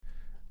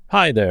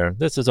Hi there,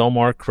 this is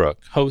Omar Crook,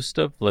 host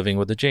of Living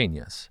with a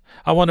Genius.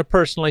 I want to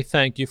personally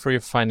thank you for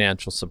your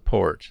financial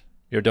support.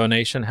 Your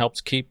donation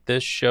helps keep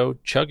this show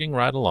chugging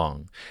right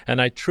along,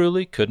 and I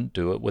truly couldn't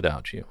do it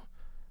without you.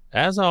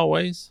 As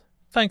always,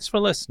 thanks for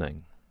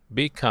listening.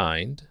 Be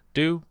kind,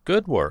 do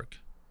good work,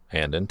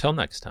 and until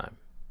next time.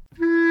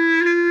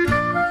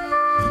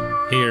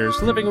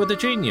 Here's Living with a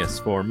Genius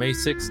for May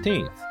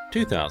 16th,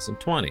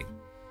 2020.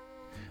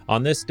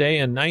 On this day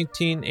in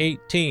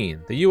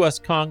 1918, the U.S.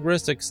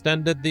 Congress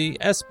extended the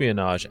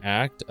Espionage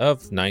Act of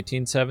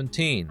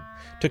 1917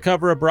 to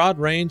cover a broad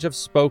range of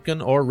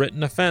spoken or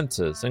written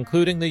offenses,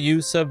 including the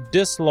use of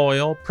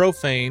disloyal,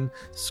 profane,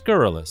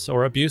 scurrilous,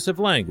 or abusive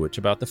language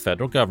about the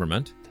federal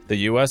government, the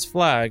U.S.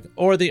 flag,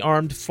 or the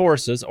armed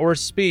forces, or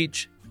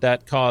speech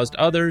that caused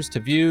others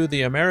to view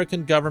the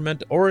American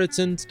government or its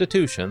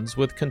institutions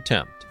with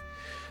contempt.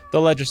 The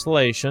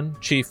legislation,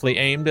 chiefly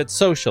aimed at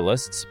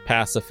socialists,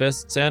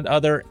 pacifists, and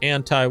other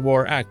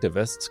anti-war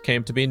activists,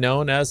 came to be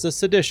known as the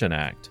Sedition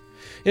Act.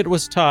 It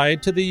was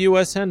tied to the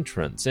U.S.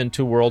 entrance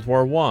into World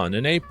War I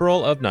in April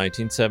of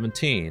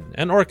 1917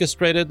 and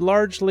orchestrated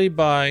largely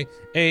by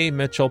A.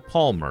 Mitchell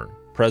Palmer,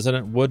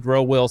 President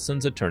Woodrow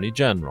Wilson's Attorney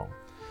General.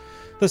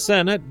 The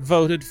Senate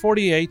voted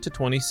 48 to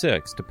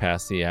 26 to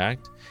pass the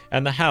act,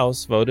 and the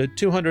House voted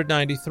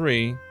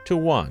 293 to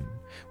 1.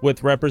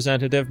 With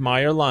Representative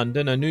Meyer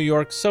London, a New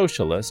York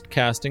socialist,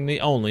 casting the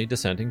only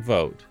dissenting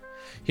vote.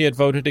 He had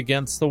voted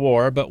against the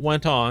war but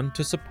went on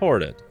to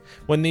support it.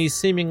 When these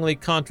seemingly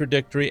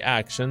contradictory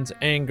actions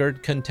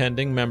angered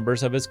contending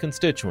members of his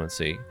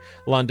constituency,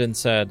 London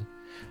said,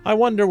 "I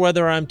wonder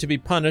whether I'm to be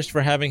punished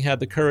for having had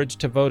the courage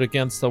to vote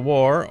against the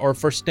war or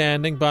for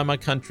standing by my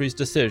country's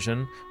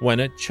decision when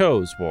it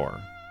chose war."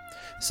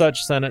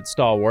 Such Senate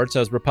stalwarts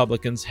as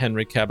Republicans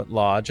Henry Cabot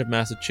Lodge of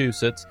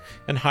Massachusetts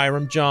and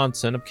Hiram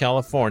Johnson of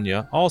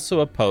California also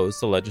opposed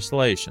the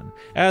legislation,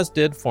 as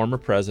did former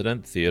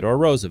President Theodore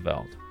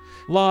Roosevelt.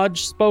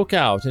 Lodge spoke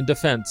out in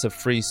defense of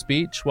free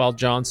speech, while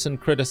Johnson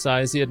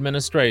criticized the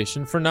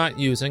administration for not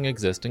using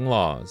existing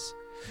laws.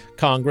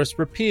 Congress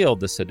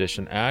repealed the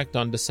Sedition Act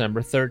on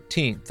December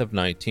 13th of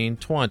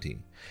 1920.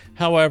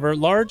 However,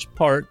 large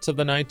parts of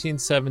the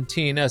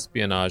 1917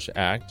 Espionage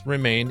Act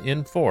remain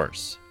in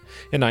force.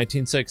 In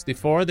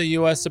 1964, the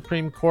U.S.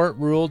 Supreme Court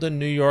ruled in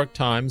New York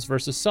Times v.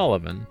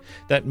 Sullivan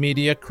that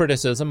media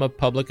criticism of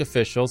public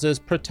officials is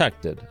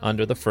protected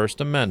under the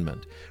First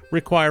Amendment,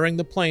 requiring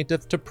the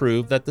plaintiff to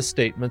prove that the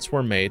statements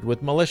were made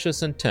with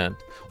malicious intent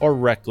or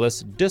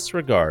reckless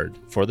disregard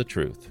for the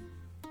truth.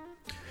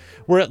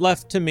 Were it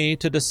left to me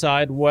to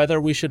decide whether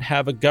we should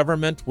have a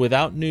government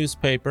without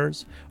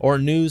newspapers or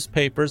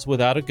newspapers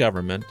without a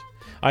government,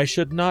 I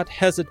should not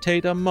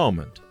hesitate a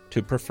moment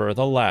to prefer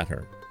the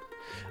latter.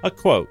 A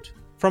quote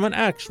from an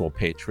actual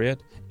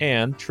patriot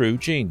and true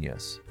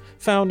genius,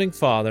 Founding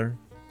Father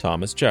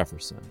Thomas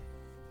Jefferson.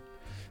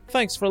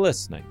 Thanks for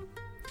listening.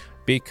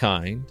 Be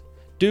kind,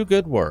 do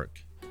good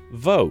work,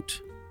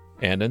 vote,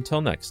 and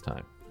until next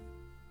time.